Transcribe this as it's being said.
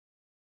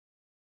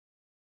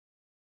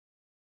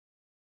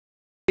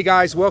Hey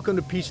guys, welcome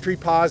to Peachtree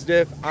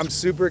Positive. I'm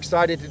super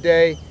excited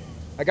today.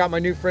 I got my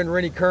new friend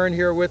Rennie Curran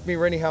here with me.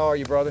 Rennie, how are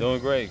you, brother?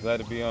 Doing great, glad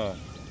to be on.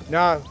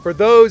 Now, for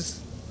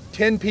those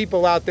 10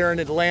 people out there in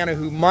Atlanta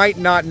who might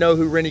not know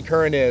who Rennie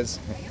Curran is,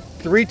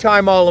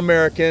 three-time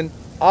All-American,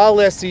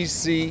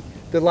 All-SEC,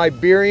 the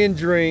Liberian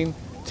Dream,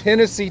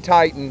 Tennessee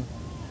Titan,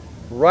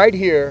 right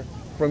here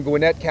from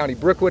Gwinnett County,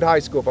 Brookwood High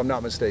School, if I'm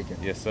not mistaken.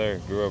 Yes, sir.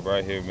 Grew up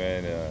right here,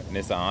 man, and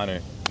it's an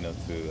honor,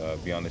 to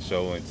be on the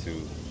show and to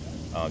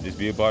just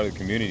be a part of the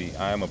community.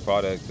 I am a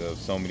product of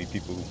so many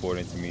people who poured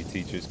into me,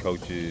 teachers,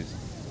 coaches,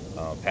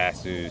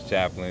 pastors,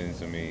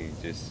 chaplains. I mean,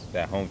 just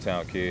that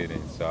hometown kid,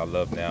 and so I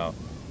love now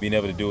being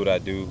able to do what I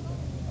do,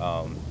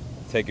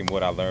 taking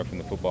what I learned from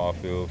the football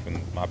field,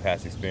 from my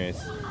past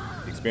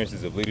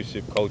experiences of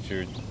leadership,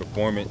 culture,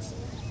 performance,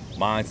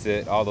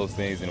 mindset, all those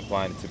things, and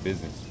applying it to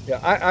business. Yeah,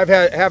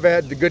 have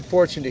had the good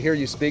fortune to hear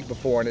you speak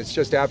before, and it's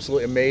just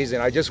absolutely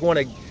amazing. I just want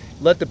to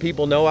let the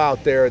people know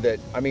out there that,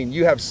 I mean,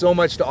 you have so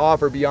much to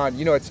offer beyond,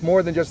 it's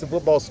more than just a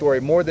football story,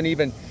 more than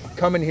even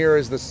coming here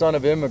as the son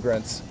of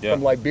immigrants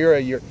from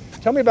Liberia.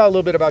 Tell me a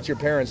little bit about your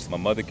parents. My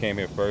mother came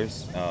here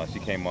first. She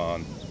came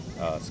on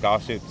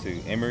scholarship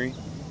to Emory,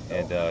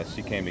 and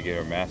she came to get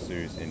her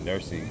master's in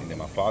nursing. And then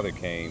my father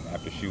came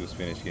after she was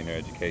finished getting her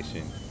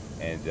education,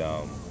 and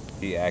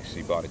he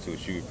actually brought it to a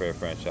shoe repair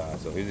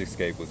franchise. So his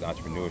escape was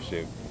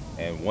entrepreneurship.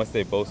 And once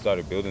they both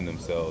started building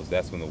themselves,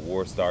 that's when the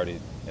war started.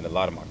 And a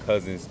lot of my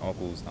cousins,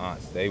 uncles,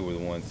 aunts, they were the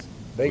ones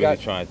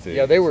trying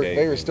to they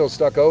were still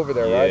stuck over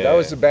there, right? That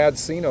was a bad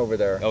scene over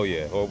there. Oh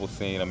yeah, horrible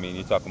scene. I mean,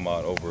 you're talking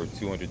about over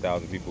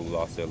 200,000 people who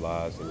lost their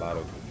lives, a lot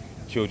of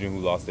children who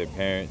lost their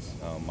parents.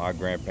 My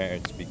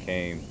grandparents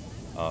became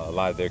a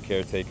lot of their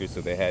caretakers,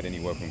 so they had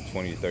anywhere from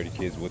 20 to 30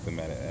 kids with them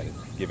at a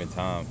given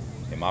time.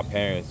 And my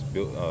parents,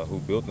 who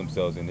built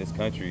themselves in this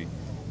country,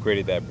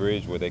 created that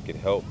bridge where they could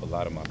help a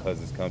lot of my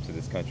cousins come to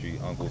this country,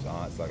 uncles,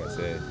 aunts, like I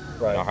said.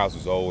 Right. Our house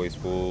was always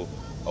full,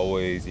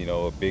 always,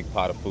 a big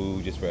pot of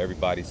food just for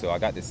everybody. So I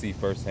got to see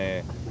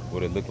firsthand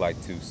what it looked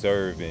like to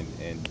serve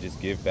and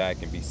just give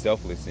back and be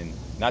selfless and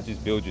not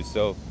just build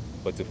yourself,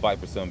 but to fight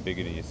for something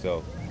bigger than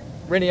yourself.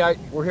 Rennie,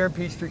 we're here in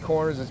Peachtree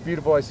Corners. It's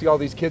beautiful. I see all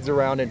these kids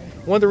around, and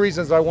one of the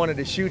reasons I wanted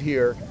to shoot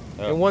here,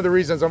 and one of the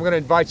reasons I'm going to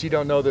invite you,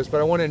 don't know this,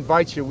 but I want to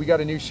invite you. We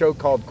got a new show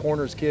called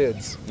Corners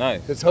Kids.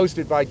 Nice. It's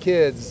hosted by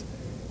kids,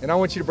 and I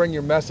want you to bring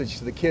your message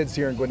to the kids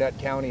here in Gwinnett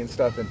County and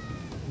stuff. And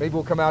maybe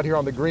we'll come out here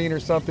on the green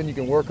or something. You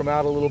can work them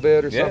out a little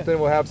bit or something.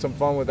 We'll have some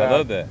fun with that. I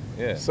love that.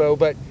 Yeah. So,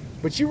 but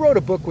you wrote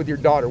a book with your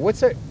daughter.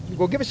 What's that?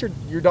 Well, give us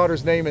your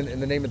daughter's name and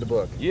the name of the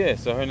book. Yeah.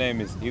 So her name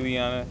is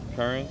Rennie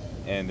Curran,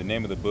 and the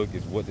name of the book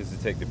is What Does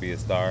It Take to Be a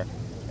Star?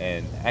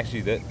 And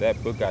actually,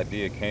 that book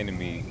idea came to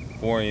me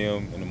 4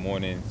 a.m. in the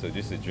morning. So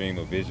just a dream,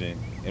 a vision.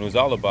 And it was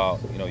all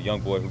about a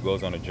young boy who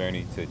goes on a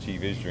journey to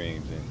achieve his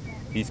dreams, and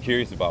he's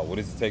curious about what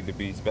does it take to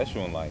be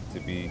special in life, to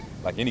be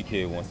like any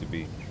kid wants to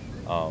be.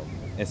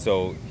 And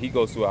so he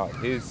goes throughout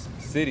his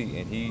city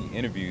and he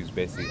interviews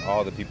basically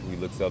all the people he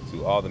looks up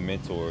to, all the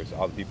mentors,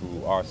 all the people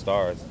who are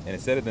stars. And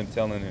instead of them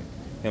telling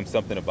him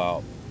something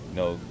about,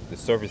 the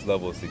surface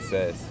level of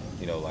success,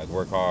 like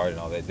work hard and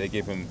all that, they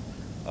give him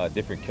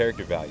different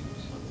character values.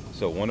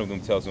 So one of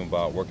them tells him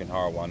about working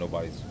hard while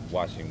nobody's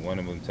watching. One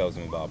of them tells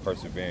him about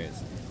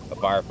perseverance. A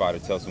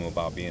firefighter tells him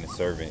about being a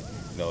servant.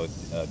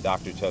 A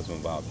doctor tells him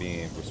about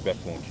being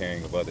respectful and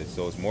caring of others.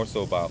 So it's more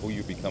so about who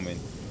you're becoming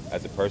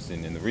as a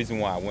person. And the reason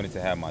why I wanted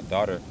to have my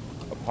daughter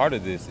a part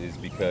of this is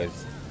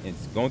because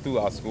it's going through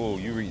our school,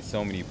 you read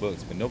so many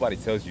books, but nobody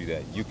tells you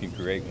that you can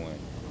create one.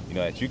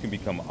 That you can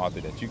become an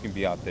author, that you can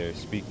be out there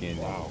speaking,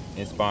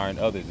 inspiring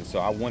others. And so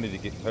I wanted to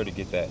get her to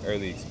get that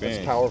early experience.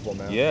 That's powerful,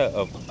 man. Yeah,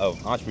 of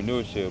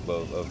entrepreneurship,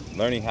 of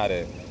learning how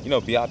to,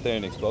 be out there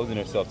and exposing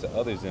herself to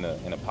others in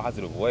a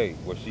positive way,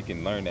 where she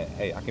can learn that,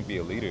 hey, I can be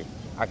a leader,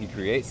 I can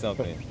create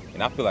something.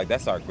 And I feel like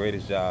that's our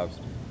greatest jobs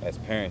as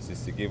parents,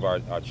 is to give our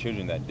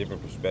children that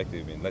different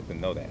perspective and let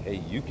them know that, hey,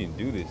 you can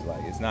do this,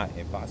 like it's not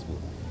impossible,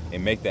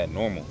 and make that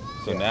normal.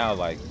 So now,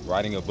 like,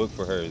 writing a book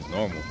for her is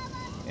normal.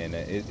 And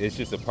it's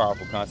just a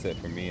powerful concept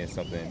for me, and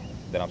something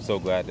that I'm so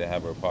glad to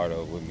have her a part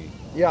of with me.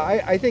 Yeah,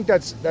 I think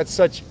that's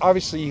such,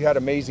 obviously you had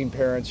amazing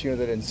parents,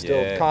 that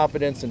instilled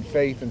confidence and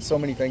faith and so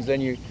many things.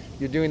 Then you're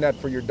doing that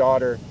for your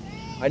daughter.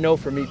 I know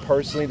for me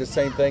personally, the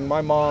same thing.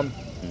 My mom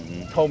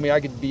told me I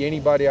could be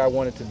anybody I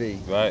wanted to be.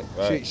 Right.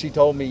 She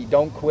told me,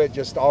 don't quit,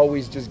 just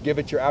always just give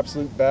it your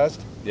absolute best.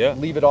 Yeah.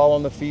 Leave it all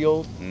on the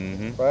field.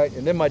 Right.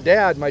 And then my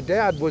dad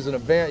was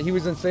he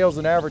was in sales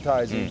and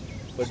advertising.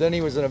 But then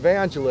he was an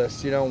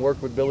evangelist, and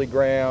worked with Billy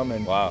Graham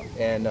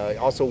and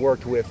also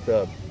worked with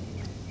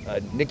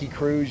Nicky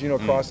Cruz,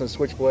 crossing the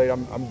switchblade.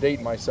 I'm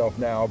dating myself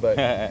now,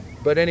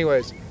 but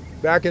anyways,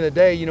 back in the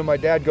day, my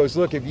dad goes,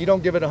 look, if you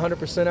don't give it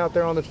 100% out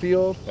there on the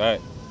field,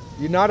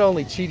 you're not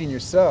only cheating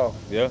yourself,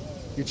 you're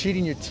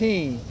cheating your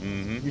team,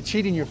 you're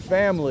cheating your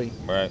family,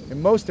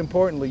 and most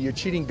importantly, you're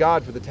cheating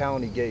God for the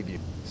talent He gave you.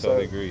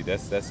 Totally agree.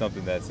 That's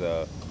something that's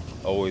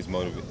always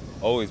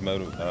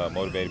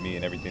motivated me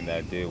in everything that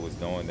I did, was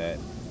knowing that,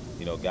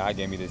 God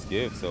gave me this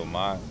gift. So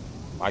my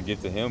my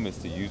gift to him is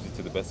to use it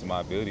to the best of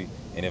my ability.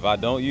 And if I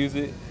don't use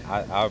it,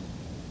 I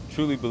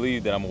truly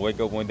believe that I'm gonna wake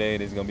up one day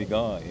and it's gonna be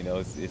gone. You know,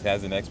 it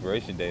has an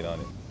expiration date on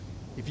it.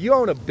 If you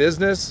own a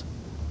business,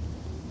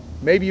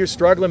 maybe you're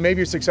struggling, maybe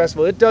you're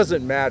successful, it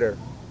doesn't matter.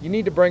 You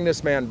need to bring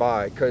this man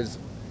by, because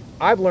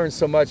I've learned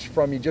so much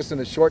from you just in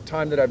the short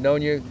time that I've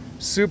known you.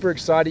 Super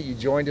excited you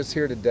joined us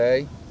here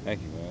today.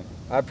 Thank you, man.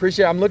 I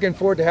appreciate it. I'm looking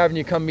forward to having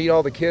you come meet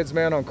all the kids,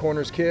 man, on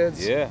Corners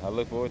Kids. Yeah, I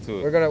look forward to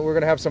it. We're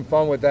gonna have some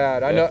fun with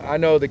that. I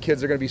know the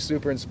kids are gonna be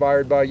super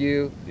inspired by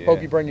you. Yeah.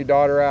 Hope you bring your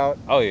daughter out.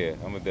 Oh yeah,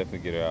 I'm gonna definitely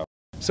get her out.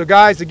 So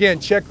guys, again,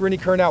 check Rennie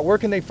Curran out. Where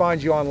can they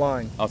find you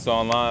online? Also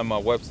online, my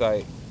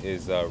website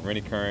is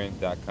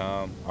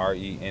renniecurran.com,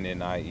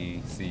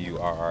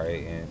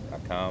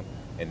 RennieCurran.com,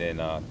 and then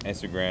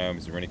Instagram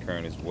is Rennie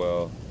Curran as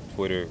well,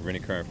 Twitter Rennie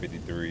Curran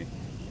 53,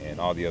 and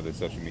all the other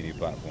social media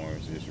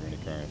platforms is Rennie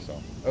Curran.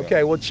 So yeah.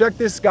 Okay, well check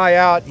this guy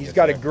out. He's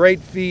got a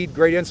great feed,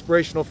 great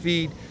inspirational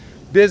feed,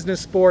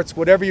 business, sports,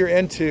 whatever you're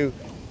into.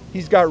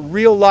 He's got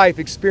real life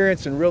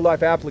experience and real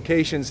life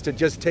applications to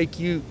just take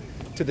you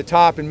to the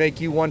top and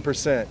make you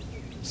 1%.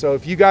 So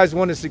if you guys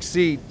want to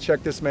succeed,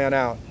 check this man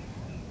out.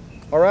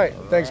 All right.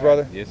 Thanks,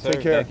 brother. Yes, sir.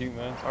 Take care. Thank you,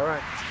 man. All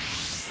right.